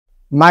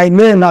My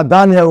name is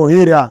Daniel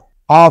Ohirhia.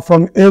 I'm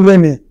from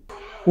Ebony,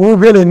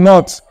 Uvele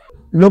North,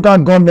 local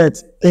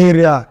government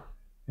area,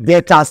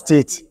 Delta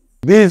State.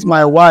 This is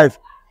my wife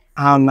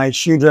and my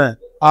children.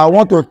 I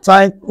want to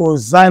thank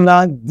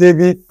Hosanna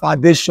David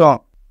Foundation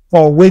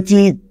for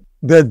waiting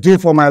they do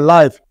for my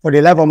life, for the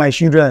life of my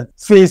children.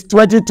 Since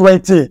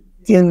 2020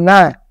 till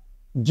now,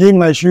 give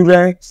my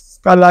children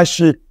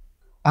scholarship,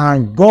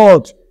 and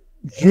God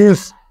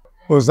used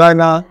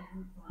Hosanna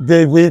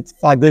David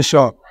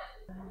Foundation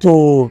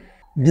to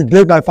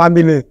liberate my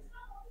family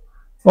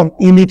from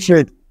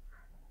illiterate.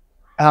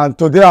 And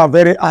today I'm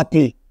very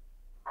happy.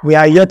 We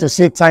are here to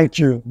say thank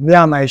you, me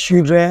and my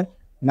children,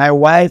 my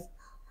wife,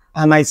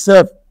 and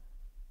myself,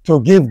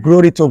 to give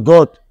glory to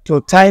God,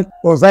 to thank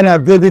Hosanna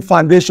David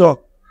Foundation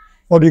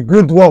for the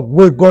good work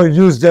which God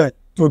used them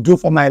to do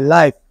for my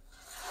life.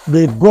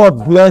 May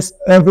God bless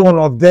every one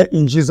of them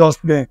in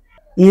Jesus' name.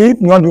 If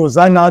not the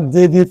Hosanna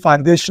David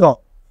Foundation,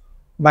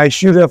 my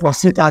children will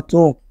sit at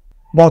home.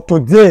 But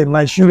today,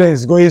 my children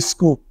is going to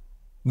school.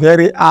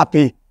 Very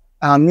happy.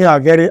 And me are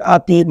very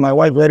happy, my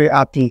wife very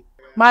happy.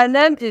 My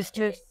name is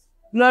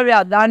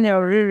Gloria Daniel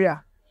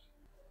Ohirhia.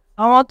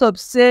 I want to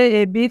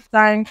say a big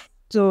thanks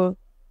to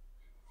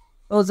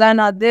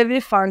Hosanna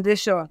David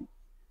Foundation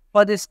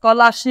for the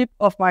scholarship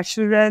of my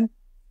children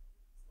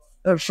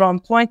from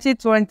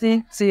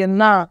 2020 till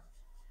now.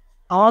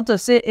 I want to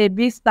say a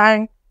big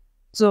thanks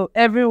to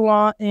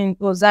everyone in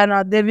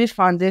Hosanna David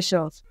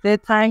Foundation. Say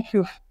thank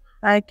you,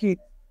 thank you,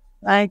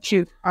 thank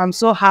you. I'm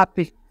so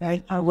happy.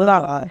 Thank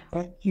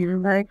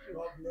you,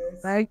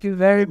 thank you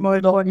very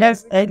much.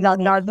 Yes,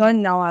 that done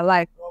in our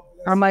life,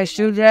 and my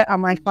children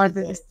and my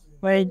family.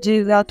 For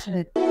Jesus'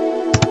 name.